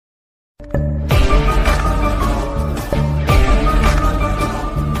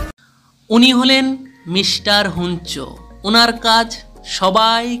উনি হলেন মিস্টার হুঞ্চো। ওনার কাজ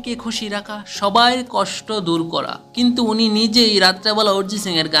সবাইকে খুশি রাখা, সবাই কষ্ট দূর করা, কিন্তু উনি নিজেই রাত্রেবেলা অরিজিৎ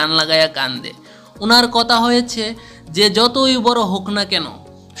সিং এর গান লাগায়া কান্দে। ওনার কথা হয়েছে যে যতই বড় হোক না কেন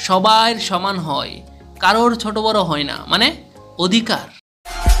সবাই সমান হয়, কারোর ছোট বড় হয় না, মানে অধিকার।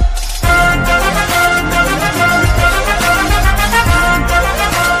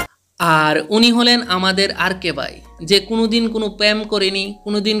 আর উনি হলেন আমাদের আর কে ভাই, যে কোনোদিন কোনো প্রেম করেনি,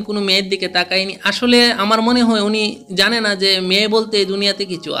 কোনোদিন কোনো মেয়ের দিকে তাকায়নি। আসলে আমার মনে হয় উনি জানে না যে মেয়ে বলতে দুনিয়াতে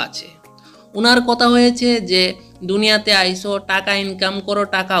কিছু আছে। ওনার কথা হয়েছে যে দুনিয়াতে আইসো, টাকা ইনকাম করো,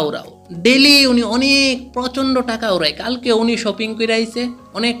 টাকা উড়াও। ডেলি উনি অনেক প্রচণ্ড টাকা উড়ায়। কালকে উনি শপিং করে আইছে,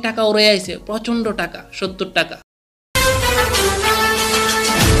 অনেক টাকা উড়াই আইছে, প্রচণ্ড টাকা, 70 টাকা।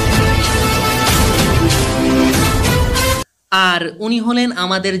 আর উনি হলেন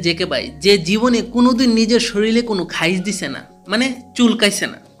আমাদের জেকে ভাই, যে জীবনে কোনোদিন নিজের শরীরে কোনো খাইজ দিছে না, মানে চুলকাইছে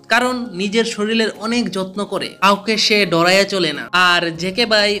না, কারণ নিজের শরীরের অনেক যত্ন করে, কাউকে সে ডরাইয়া চলে না। আর জেকে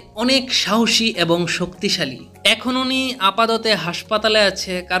ভাই অনেক সাহসী এবং শক্তিশালী। এখন উনি আপাতত হাসপাতালে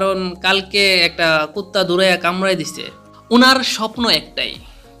আছে, কারণ কালকে একটা কুত্তা দৌড়াইয়া কামড়াই দিছে। ওনার স্বপ্ন একটাই,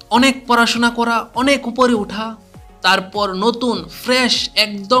 অনেক পড়াশোনা করা, অনেক উপরে ওঠা, তারপর নতুন ফ্রেশ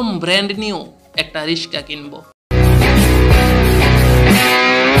একদম ব্র্যান্ড নিউ একটা রিক্সা কিনবো।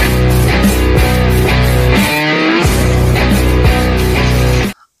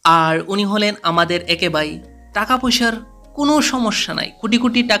 আর উনি হলেন আমাদের একে ভাই। টাকা পয়সার কোনো সমস্যা নাই, কোটি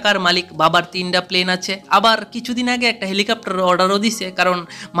কোটি টাকার মালিক, বাবার 3টা প্লেন আছে। আবার কিছুদিন আগে একটা হেলিকপ্টার অর্ডারও দিছে, কারণ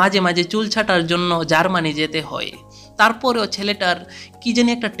মাঝে মাঝে চুল ছাটার জন্য জার্মানি যেতে হয়। তারপরেও ছেলেটার কি জানি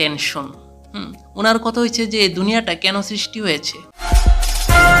একটা টেনশন। ওনার কথা হয়েছে যে দুনিয়াটা কেন সৃষ্টি হয়েছে।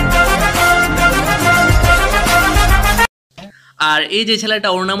 আর এই যে ছেলেটা,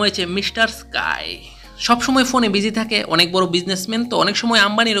 ওর নাম হয়েছে মিস্টার স্কাই। সবসময় ফোনে বিজি থাকে, অনেক বড় বিজনেসম্যান, তো অনেক সময়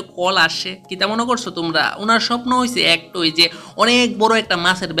আম্বানির কল আসে। কি তেমন করছো তোমরা? ওনার স্বপ্ন হয়েছে একটাই, যে অনেক বড় একটা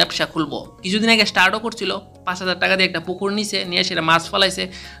মাছের ব্যবসা খুলবো। কিছুদিন আগে স্টার্টও করছিল, 5000 টাকা দিয়ে একটা পুকুর নিছে, নিয়ে সেটা মাছ ফলাইছে।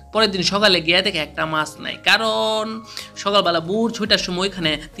 পরের দিন সকালে গিয়ে দেখে একটা মাছ নাই, কারণ সকালবেলা বুড় 6টার সময়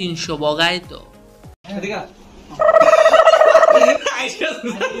ওইখানে 300 বগায়। তো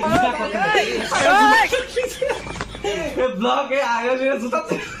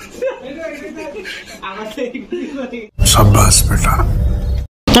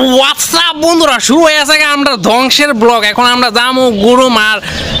বন্ধুরা, শুরু হয়ে গেছে আমরা ধ্বংসের ব্লগ। এখন আমরা যাবো গুরু মার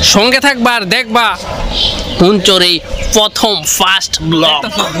সঙ্গে থাকবা আর দেখবা হুঞ্চোর এই প্রথম ফার্স্ট ব্লগ।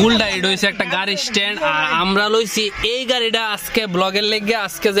 ভুলটা এটা হয়েছে একটা গাড়ি স্ট্যান্ড, আর আমরা লইছি এই গাড়িটা আজকে ব্লগের লেগে।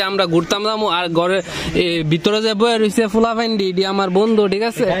 আজকে যে আমরা ঘুরতাম যাবো, আর ঘরের ভিতরে যে বয়ে রয়েছে ফুলাফাইন্ডি, এটি আমার বন্ধু, ঠিক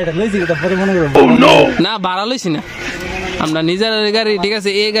আছে না, ভাড়া লইছি না, আমরা নিজের গাড়ি, ঠিক আছে।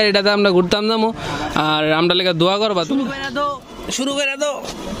 এই গাড়িটাতে আমরা ঘুরতাম যাবো, আর আমরা লেগে দোয়া করবা। তুমি শুরু করে দাও।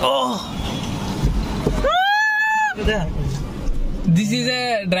 দিস ইজ এ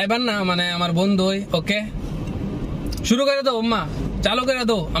ড্রাইভার না, মানে আমার বন্ধু। ওকে, শুরু করে দাও, উম্মা চালু করে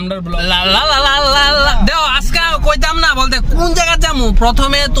দাও। আমরা দেও আজকে কইতাম না বলতে কোন জায়গা যাবো।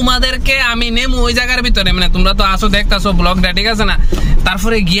 প্রথমে তোমাদেরকে আমি নেমু ওই জায়গার ভিতরে, মানে তোমরা তো আসো দেখতাছো ব্লগটা, ঠিক আছে না।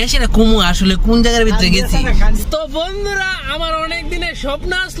 তারপরে গিয়েছি না কুমু আসলে কোন জায়গার ভিতরে গেছি। তো বন্ধুরা, আমার অনেক দিনের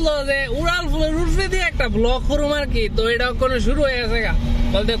স্বপ্ন আসলো যে উড়াল ফুলের উর্ফে দিয়ে একটা ব্লগ করুম আর কি। তো এটা কোনো শুরু হয়ে গেছে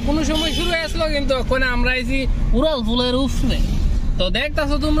বলতে, কোন সময় শুরু হয়ে আসলো, কিন্তু ওখানে আমরা আইছি উড়াল ফুলের উর্ফে। তো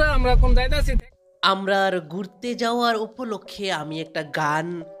দেখতাছো তোমরা আমরা কোন যাইতাছি। আমরা আর ঘুরতে যাওয়ার উপলক্ষে আমি একটা গান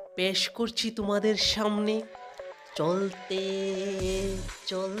পেশ করছি তোমাদের সামনে। চলতে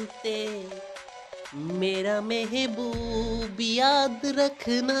চলতে मेरा महबूब याद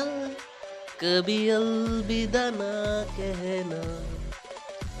रखना, कभी अलविदा ना कहना,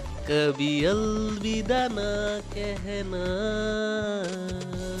 कभी अलविदा ना कहना।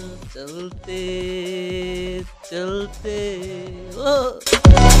 चलते चलते ओ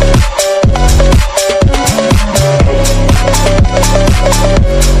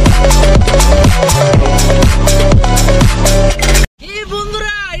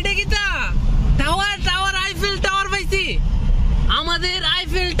বন্ধুরা, এটা কি টাওয়ার? টাওয়ার আইফেল টাওয়ার পাইছি, আমাদের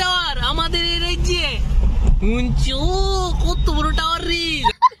আইফেল টাওয়ার, আমাদের এই রাজ্যে। কত বড় টাওয়ার রে!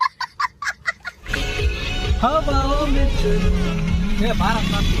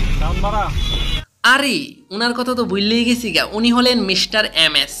 আরে উনার কথা তো ভুললেই গেছি গা। উনি হলেন মিস্টার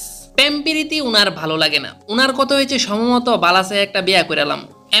MS। প্রেমপিরিতি উনার ভালো লাগে না। উনার কথা হয়েছে সম্ভবত বালাসে একটা বিয়া করালাম।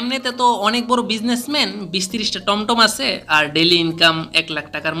 এমনিতে তো অনেক বড় বিজনেসম্যান, 20-30টা টমটম আছে, আর ডেইলি ইনকাম 1 লাখ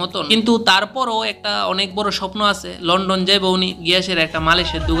টাকার মতন। কিন্তু তারপরও একটা অনেক বড় স্বপ্ন আছে, লন্ডন যাইব উনি, গিয়াসের একটা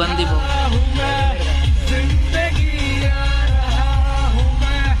মালিশের দোকান দিব।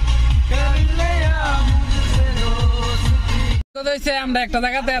 আমরা একটা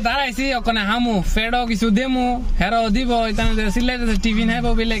জায়গাতে দাঁড়াইছি ওখানে হামু ফেডও কিছু দেমু হেরাও দিব সিলেটেছে টিফিন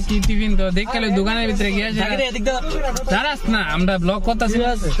খাইবো বলে কি টিফিন তো দেখে দোকানের ভিতরে গিয়েছে দাঁড়াস না আমরা ব্লগ করতেছি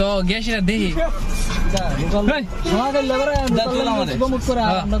তো গিয়েছি দেখি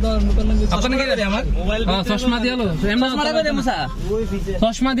চশমা দিয়ালো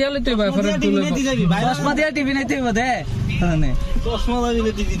চশমা দিয়ালো তুই চশমা দিয়া টিভি নাই তুই বোধে চশমা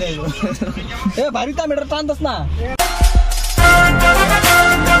দিলে টিভি নাই এ বাড়িতে আমি এটা টান দাস না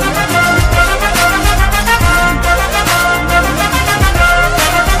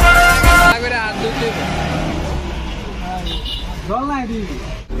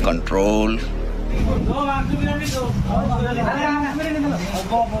control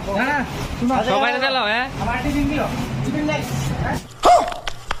সবাই দিল হ্যাঁ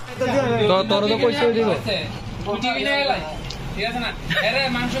তো তোর তো পয়সা দিব টিভি নাই লাই ঠিক আছে না আরে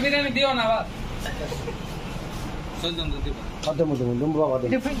মাংস বিরিয়ানি দিও না বাবা চল দম দিব কত মত দম বাবা দে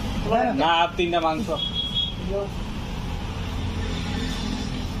না তিনটা মাংস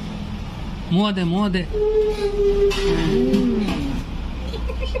मुंह दे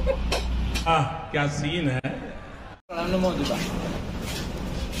क्या सीन है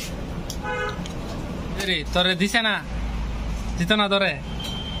তোরে দিছে না দিত না তোরে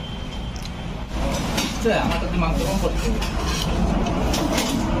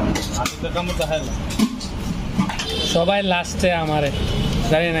সবাই লাস্টে আমারে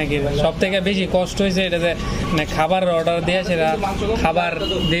জানি নাকি সব থেকে বেশি কষ্ট হয়েছে এটা যে খাবার অর্ডার দিয়েছে খাবার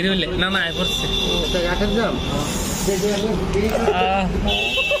দেরি হইলে না না পড়ছে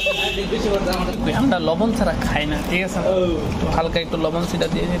আমরা লবণ ছাড়া খাই না ঠিক আছে হালকা একটু লবণ সেটা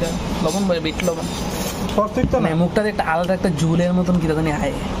দিয়ে সেটা লবণ বলে বিট লবণ মুখটাতে একটা আলাদা একটা ঝুলের মতন কি জানি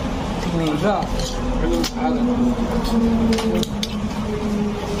আয় ঠিক নেই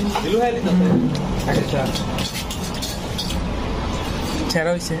ছেড়া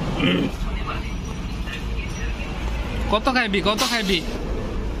হয়েছে কত খাইবি করতেছে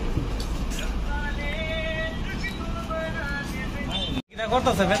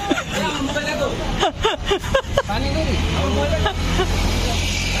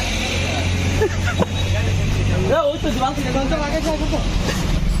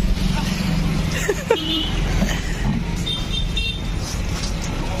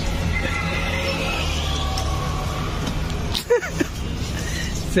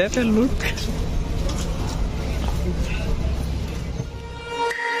Set a look.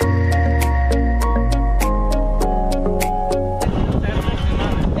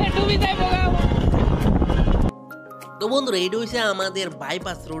 তো বন্ধুরা এটা হচ্ছে আমাদের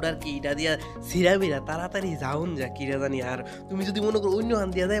বাইপাস রোড আর কি এটা দিয়া সিরাবিরা তাড়াতাড়ি যাউন যা কিরা জানি আর তুমি যদি মনে করো অন্য হান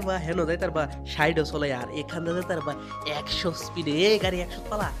দিয়া যায় বা হেন যায় তার বা সাইডও চলে আর এখান দিয়ে তার বা 100 স্পিডে গাড়ি 100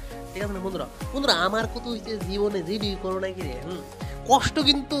 পালা ঠিক আছে না বন্ধুরা আমার কত হয়েছে জীবনে জীবি করো না কি রে কষ্ট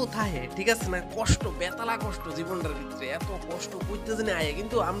কিন্তু থাকে ঠিক আছে না কষ্ট বেতালা কষ্ট জীবনটার ভিতরে এত কষ্ট করতে জানি আয়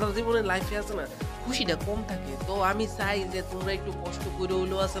কিন্তু আমরা জীবনের লাইফে আছে না খুশিটা কম থাকে তো আমি চাই যে তোমরা একটু কষ্ট করে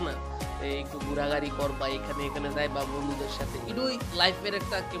হইলেও আছে না একটু ঘোরাঘুরি করবা এখানে যাইবা বন্ধুদের সাথে এটাই লাইফের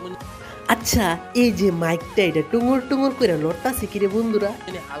একটা কেমন আচ্ছা এই যে মাইকটা এটা টুঙুর করে লড়তাছে কি রে বন্ধুরা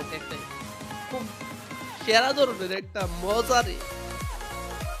হালকা একটা খুব সেরা ধরনের একটা মজা রে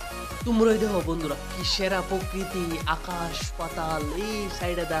তোমরাই দেখো বন্ধুরা কি সেরা প্রকৃতি আকাশ পাতাল এই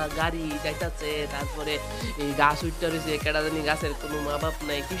সাইডে গাড়ি যাইতাছে তারপরে এই গাছ উঠতে রয়েছে কেডা জানি গাছের কোনো মা বাপ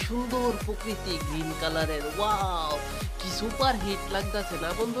নাই কি সুন্দর প্রকৃতি গ্রিন কালারের ওয়াও কি সুপার হিট লাগতেছে না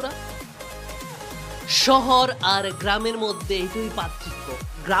বন্ধুরা শহর আর গ্রামের মধ্যে এইটাই পার্থক্য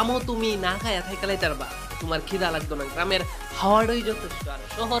গ্রামও তুমি না খায়া থাকলে পারবা তোমার খিদা লাগতো না গ্রামের হাওয়াটাই যথেষ্ট আর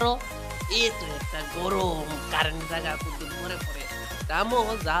শহরও এ তো একটা গরম কারেন্ট জায়গা কিন্তু ঘরে পড়ে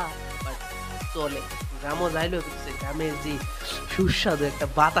গ্রামও যা চলে গ্রামও যাইলো গ্রামের যে সুস্বাদু একটা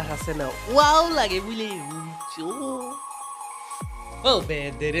বাতাস আছে না ওয়াও লাগে বুঝলি ও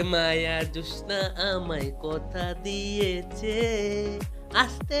বেদের মায়া জোসনা আমায় কথা দিয়েছে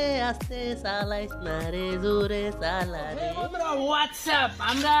আস্তে আস্তে চালাইস না রে জোরে চালা রে হোয়াটসঅ্যাপ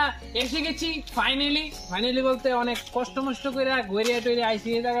আমরা এসে গেছি ফাইনালি বলতে অনেক কষ্ট করে ঘুরে টুরে আইসি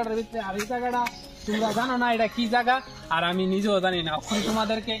এই জায়গাটার ভিতরে আর এই জায়গাটা তোমরা জানো না এটা কি জায়গা আর আমি নিজেও জানি না এখন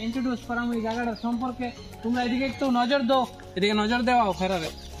তোমাদেরকে ইন্ট্রোডিউস করাম এই জায়গাটার সম্পর্কে তোমরা এদিকে একটু নজর দাও এদিকে নজর দেওয়াও ফেরারে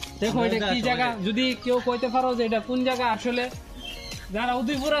দেখো এটা কি জায়গা যদি কেউ কইতে পারো যে এটা কোন জায়গা আসলে যারা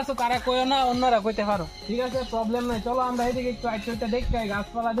উদয়পুর আছো তারা কইও না অন্যরা কইতে পারো ঠিক আছে প্রবলেম নাই চলো আমরা এদিকে একটু আইটা দেখতে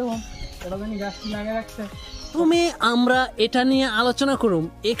গাছপালা দেখো এটা জানি গাছ লাগিয়ে রাখছে তুমি আমরা এটা নিয়ে আলোচনা করুম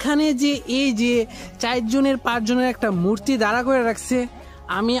এখানে যে এই যে 4 জনের 5 জনের একটা মূর্তি দাঁড়া করে রাখছে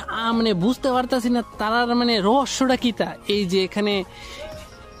আমি মানে বুঝতে পারতাছি না তার মানে রহস্যটা কি তা এই যে এখানে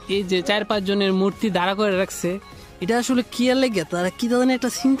এই যে 4-5 জনের মূর্তি দাঁড়া করে রাখছে এটা আসলে কি আর লেগে তারা কি ধরনের একটা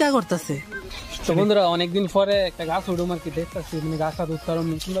চিন্তা করতেছে। তো বন্ধুরা অনেকদিন পরে একটা গাছ উঠুম আর কি দেখতেছি, মানে গাছটা উত্তরণ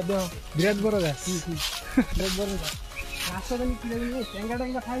তোমরা দেখো বিরাট বড় গাছ, বিরাট বড় গাছ। গাছটা জানি কি জানি ট্যাঙ্গা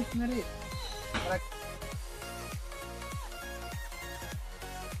ট্যাঙ্গা খাইছ না রে।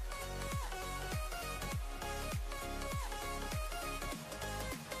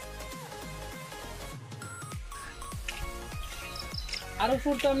 আরো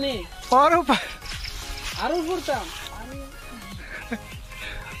ফুটতাম নি, আরো ফুটতাম।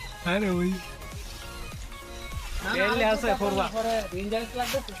 আরে ওই কেলে আছে করবা পরে ডেঞ্জারাস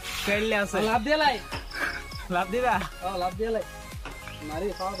লাগতেছে। কেলে আছে লাভ দিয়ে লাই, লাভ দিবা লাভ দিয়ে লাই মারি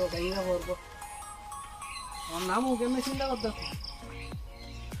খাওয়া তো ভেঙে পড়বো। আমার নামও কেমনে চিন্তা করতেছে।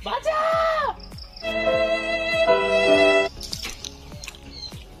 বাঁচা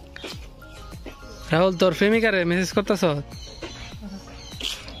রাহুল, তোর প্রেমিকারে মেসেজ করতেছ?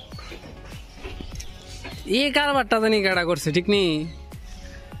 এই কারবারটা জানি কাটা করছে, ঠিক নি?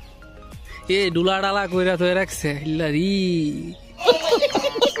 এ ডুলা ডালা কইরা তো রাখছে হিল্লারি।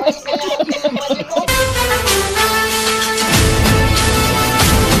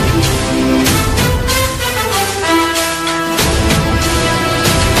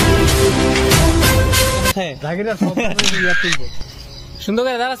 সুন্দর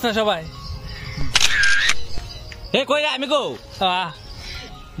করে দাঁড়াস না সবাই। কই আমি গো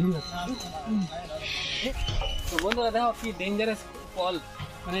বন্ধুরা দেখো কি ডেঞ্জারাস কল,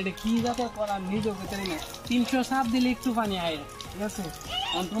 মানে এটা কি জাতের কল আমি নিজেও জানি না। 307 দিলে একটু পানি আয়, ঠিক আছে?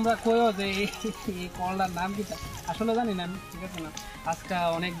 তোমরা কইও যে এই কলটার নাম কি, আসলে জানি না আমি, ঠিক আছে না? আজকে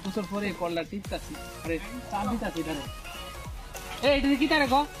অনেক বছর পরে কলটা টিপতাছি, আরে চাপ দিতাছি ধরো। এটা কি তারে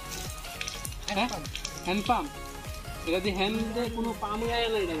গো? হ্যাঁ হ্যান্ড পাম্প। এটা দিয়ে হ্যান্ডে কোনো পাম্প আয়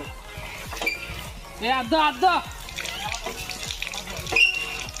না। এটা আদ্দ আদ্দ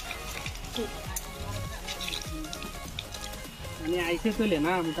মানে আইসে চলে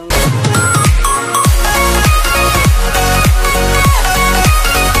না মোটামুটি।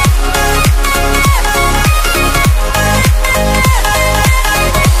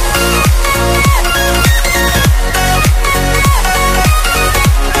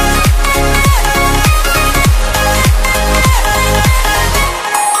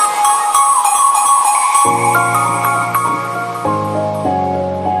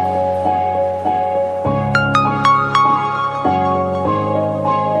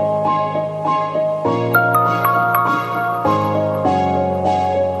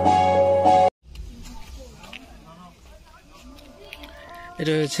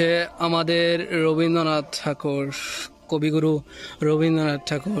 এটা হচ্ছে আমাদের রবীন্দ্রনাথ ঠাকুর, কবিগুরু রবীন্দ্রনাথ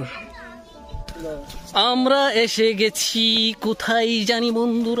ঠাকুর। আমরা এসে গেছি কোথায় জানি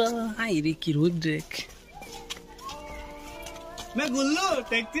বন্ধুরা। আইরে কি রোদ দেখ।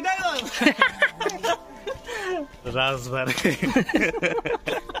 রাজবাড়ি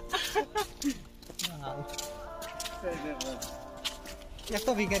এত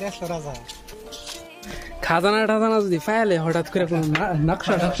বিকারে আসলো রাজা। খাজানা টাজানা যদি ফায়ালে হঠাৎ করে কোনো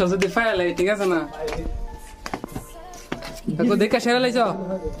নকশা টকশা যদি ফায়ালে, ঠিক আছে না? দেখা সেরা লাইছ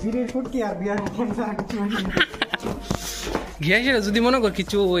ঘিয়া সেরা যদি মনে কর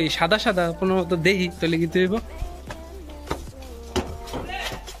কিছু ওই সাদা সাদা কোনো মতো দেখি তাহলে কি তুইব।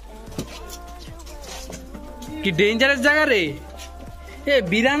 কি ডেঞ্জারাস জায়গা রে, এ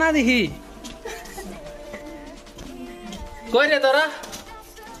বিরানা দেখি কই রে তোরা?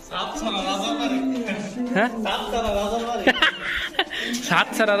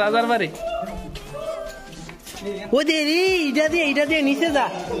 সাতসারা রাজার বাড়ি ওদের এইটা দিয়ে নিচে যা।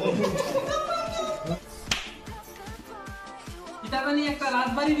 একটা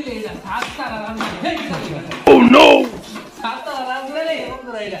রাজবাড়ি দিলে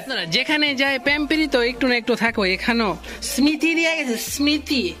যেখানে যায় প্যাম্পিরি তো একটু না একটু থাকো। এখানেও স্মৃতি দিয়ে গেছে,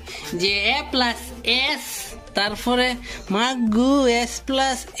 স্মৃতি যে A+S, তারপরে মাগু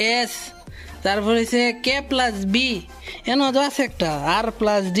S+S, তারপরে হচ্ছে K+B, এনো তো আছে একটা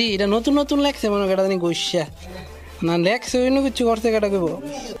R+D। এটা নতুন নতুন লেখছে মনে কাটা জানি গৈসা না লেখছে অন্য কিছু করতে কাটা কইব।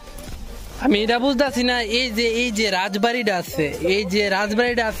 আমি এটা বুঝতেছি না, এই যে রাজবাড়িটা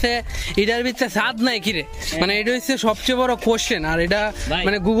আছে, এটার ভিতরে স্বাদ নাই কিরে, মানে এটা হচ্ছে সবচেয়ে বড় কোশ্চেন। আর এটা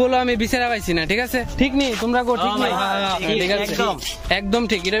মানে গুগলও আমি বিচারা পাইছি না, ঠিক আছে? ঠিক নেই তোমরা কো, ঠিক নেই? ঠিক আছে, একদম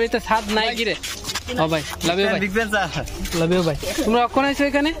ঠিক। এটার ভিতরে স্বাদ নাই কিরে। ও ভাই লাভ ইউ ভাই, লাভ ইউ ভাই। তোমরা কখন আইছো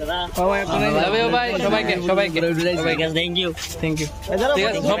এখানে? লাভ ইউ ভাই সবাইকে, সবাইকে থ্যাংক ইউ, থ্যাংক ইউ। ঠিক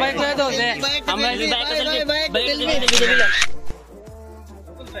আছে সবাই কয়ে দাও যে আমরা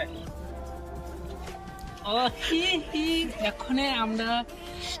এখন আমরা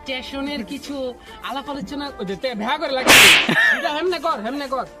স্টেশনের কিছু আলাপ আলোচনা ভেয়া করে লাগে। হেমনে কর, হেমনে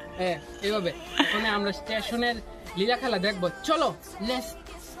কর, হ্যাঁ এইভাবে। এখন আমরা স্টেশনের লীলা খেলা দেখবো, চলো লেটস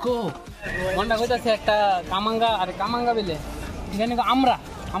গো। মনটা কইতাছে একটা কামাঙ্গা, আরে কামাঙ্গা বিলে এখানে আমরা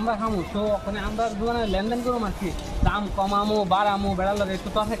খামু। তো ওখানে আমরা দোকানে লেনদেন করবো মারছি, দাম কমামো বাড়ামো বেড়ার লগে একটু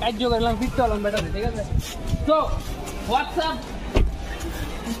তোর কার্য করলাম, ফিরতে হলাম বেটারে, ঠিক আছে? তো হোয়াটসঅ্যাপ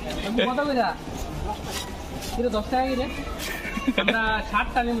কত কইরা কিরে 10 টাকা কিরে, আমরা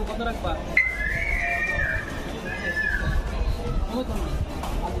 60টা নিবো, কত রাখবা?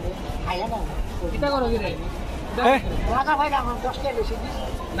 কিটা করো কিরে?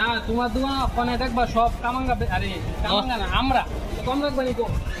 না তোমার দোকান ওখানে দেখবা সব কামাঙ্গা, আরে কামাঙ্গা না আমরা কম রাখবা নিকো।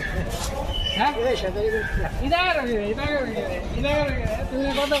 হ্যাঁ তুমি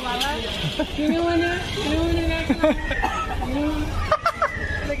কত ভালো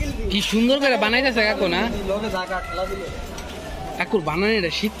কি সুন্দর করে বানাইতেছে কাকু না? কাকুর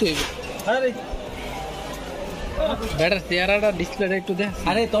বানানিটা শিখতে হইবে। ব্যাটার চেহারাটা ডিসপ্লেটা একটু দেখ।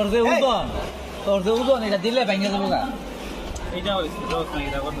 আরে তোর যে উদন এটা দিলে ভেঙে যাবো গা। এইটা হইছে দোষ নাই,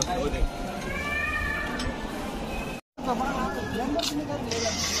 এটা করতে হবে।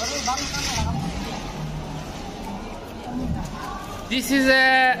 This is a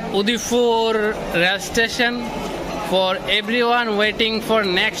Udaipur rail station for everyone waiting for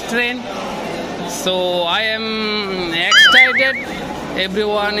next train. So I am excited.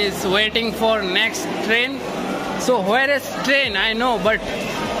 Everyone is waiting for next train. So where is train? I know, but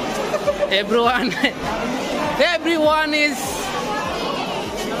everyone is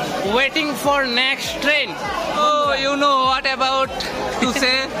waiting for next train. Oh, you know what about to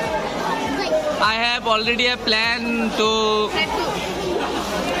say? I have already a plan to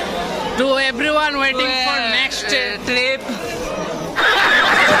everyone waiting for next trip.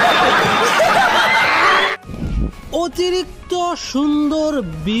 অতিরিক্ত সুন্দর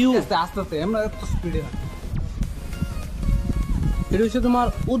view. আস্তে আস্তে আমরা একটু স্পিডে। এটা হচ্ছে তোমার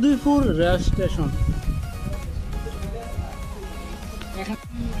উদয়পুর রেল স্টেশন।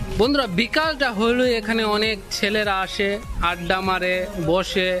 বন্ধুরা বিকালটা হইলে এখানে অনেক ছেলেরা আসে, আড্ডা মারে,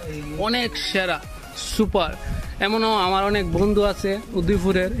 বসে, অনেক সেরা সুপার। এমনও আমার অনেক বন্ধু আছে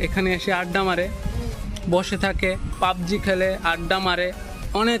উদয়পুরের, এখানে এসে আড্ডা মারে, বসে থাকে, পাবজি খেলে, আড্ডা মারে,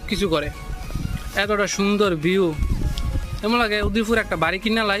 অনেক কিছু করে। এতটা সুন্দর ভিউ, এমন লাগে উদয়পুর একটা বাড়ি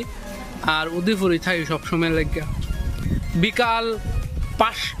কিনা লাই আর উদয়পুরই থাকি সবসময় লেগে। বিকাল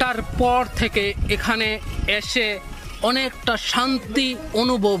 5টার পর থেকে এখানে এসে অনেকটা শান্তি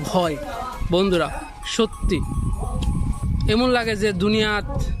অনুভব হয় বন্ধুরা। সত্যি এমন লাগে যে দুনিয়াত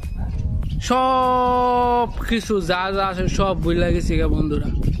সব কিছু যা যা আছে সব ভুলে গেছি গা বন্ধুরা।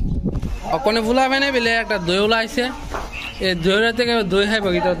 ওখানে ভুলাবে না বলে একটা দইওলা আইছে, এই দইটা থেকে দই খাইব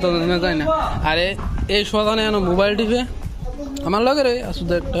কি তো যায় না। আরে এই সদানে এনো মোবাইল টিপে আমার লগে রে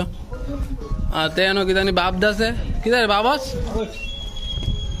আসুদে একটা, আর তে এনো কি জানি বাপ দাসে কি জানি বাবাস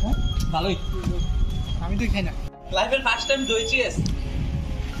ভালোই, আমি তো খাই না। লাইফের ফার্স্ট টাইম দই চিয়েস।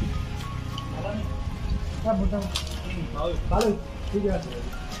 ভালোই, ঠিক আছে।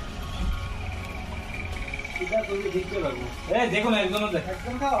 এটা তুমি দেখতে পারবো। এই দেখো না একজন আছে।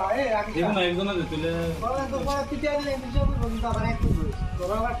 একজন খাও, এই রাখি। দেখো না একজন আছে তুলে। বড় তো বড় পিটিয়া দিলে কিছু বলবো তো আবার একটু দই।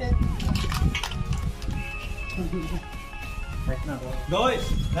 তোরা বাটে। দই,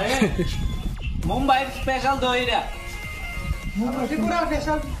 দেখেন। মুম্বাই স্পেশাল দই রে। ত্রিপুরা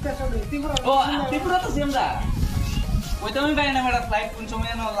স্পেশাল দই। ত্রিপুরা। ও ত্রিপুরা তো সিমরা। ওই তো আমি জানি না মেরা ফ্লাইট কোন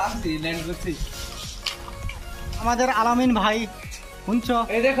সময় না লাগছে ল্যান্ড করছি। আমাদের আলামিন ভাই শুনছো?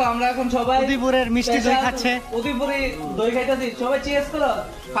 এই দেখো আমরা এখন সবাই উদয়পুরের মিষ্টি দই খাচ্ছে। উদয়পুরে দই খাইতেছি, সবাই চিয়ার্স করো।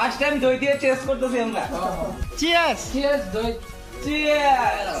 ফার্স্ট টাইম দই দিয়ে চিয়ার্স করতেছি আমরা। চিয়ার্স, চিয়ার্স দই,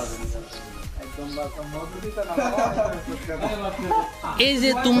 চিয়ার্স। এই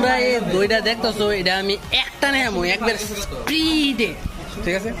যে তোমরা এই দইটা দেখতেছো, এটা আমি একটা নেই আমি একবার স্পিডে,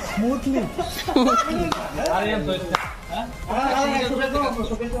 ঠিক আছে স্মুথলি। আরে এম দই হ্যাঁ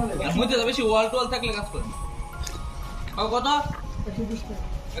মুতে তো বেশি ওয়াল টোয়াল থাকলে কাজ করে। আর কত 120 টাকা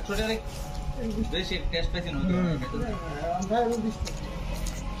বেশি টেস্ট পাইছি না।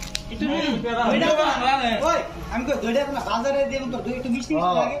 আমি কই দইটা না বাজারে দিম তো দই একটু মিষ্টি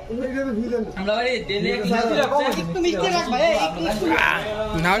মিষ্টি লাগে। আমরা বাড়ি ডেলি একটু মিষ্টি রাখ ভাই।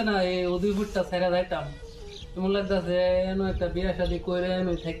 না না এই উদয়পুরটা ছেড়ে যাইতাম, এমন লাগতেছে এনো একটা বিয়ে শাদী করে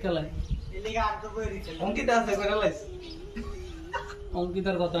এনো থাইকা লাই। অঙ্কিতা আছে করে লাইছে।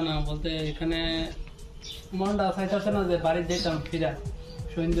 অঙ্কিতার কথা না বলতে এখানে মনটা চাইতেছে না যে বাড়ি যেতাম ফিরা,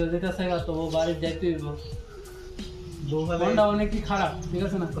 সন্ধ্যা যেতেছে তো বাড়ি যাইতে হইব। মনটা অনেকই খারাপ, ঠিক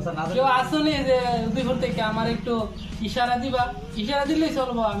আছে না? কেউ আসনি যে উদয়পুর থেকে আমার একটু ইশারা দিবা, ইশারা দিলেই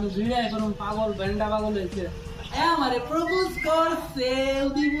চলবো। আমি ভিড়ে এখন পাগল ব্যান্ডা পাগল হয়েছে, আমারে প্রপোজ করছে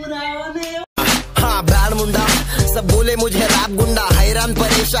উদয়পুর। बैंड मुंडा सब बोले मुझे रैप गुंडा हैरान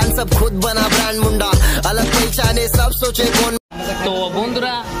परेशान सब खुद बना ब्रांड मुंडा अलग पहचाने सब सोचे कौन তো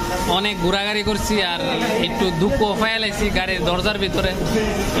বন্ধুরা অনেক ঘোরাঘুরি করছি আর একটু দুঃখ ফেলাইছি গাড়ির দরজার ভিতরে,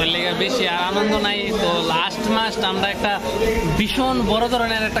 ওর লেগে বেশি আর আনন্দ নাই। তো লাস্ট মাস্ট আমরা একটা ভীষণ বড়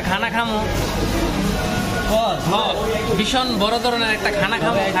ধরনের একটা খানা খামো, ভীষণ বড় ধরনের একটা খানা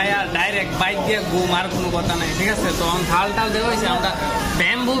খাবো, খাইয়া ডাইরেক্ট বাইক দিয়ে ঘুম, আর কোনো কথা নাই, ঠিক আছে। তো থাল টাল দেওয়া হয়েছে, আমরা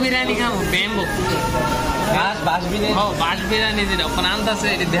ব্যাম্বু বিরিয়ানি খাবো, ব্যাম্বু বাস বিরিয়ানি যেটা ওখানে আনতেছে,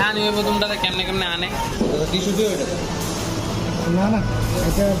 এটা ধ্যান হইব তোমরা কেমনে কেমনে আনে। না না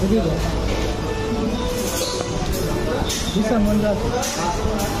এটা বুঝি দাও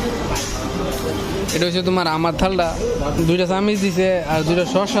এটা হচ্ছে তোমার আমার থালটা, দুইটা চামিচ দিছে আর দুইটা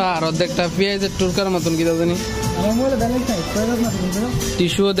শসা আর অর্ধেকটা পেঁয়াজের টুরকার মতন কি জানি,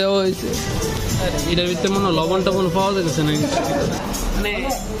 টিস্যুও দেওয়া হয়েছে। এটার ভিতরে মনে লবণ টবণ পাওয়া যাচ্ছে না, মানে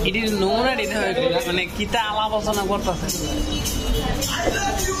এটির নোংরা দিতে হয়, মানে কিতা আলাপ আলোচনা করতেছে।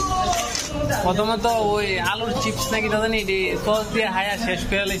 প্রথমত ওই আলুর চিপস নাকি জানি এটি সস দিয়ে হায়া শেষ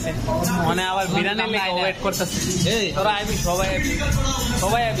করে লাইছে, মানে আবার বিরিয়ানি ওয়েট করতেছে। তোরা আইবি, সবাই আইবি,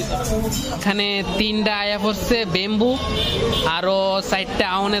 সবাই আইবি। এখানে 3টা আয়া পড়ছে বেম্বু, আরো 4টা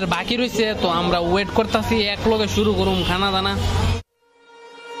আউনের বাকি রয়েছে। তো আমরা ওয়েট করতেছি, এক লগে শুরু করুম খানা দানা।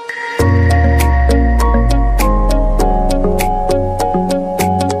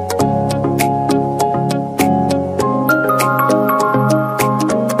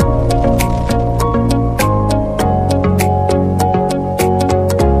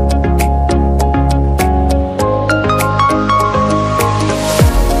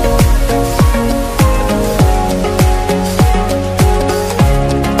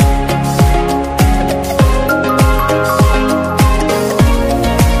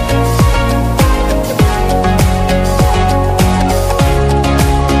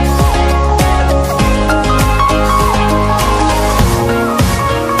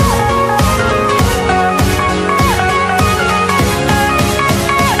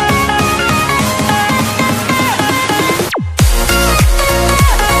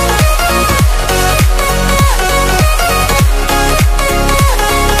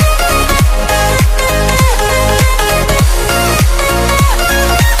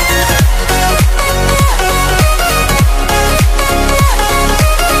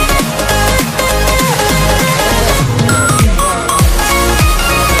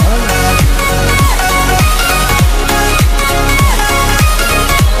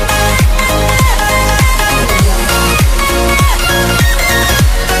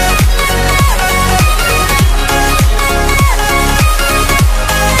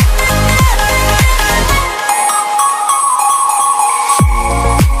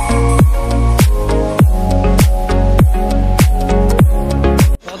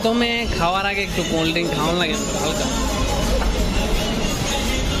 খাওয়ার আগে একটু কোল্ড ড্রিঙ্ক খাওয়ান লাগে হালকা,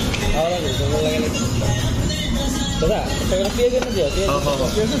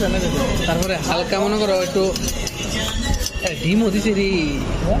 তারপরে হালকা মনে করো একটু ডিমও দিছে রে,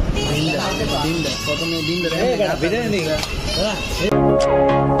 ডিম দেয় প্রথমে, ডিম দেয়।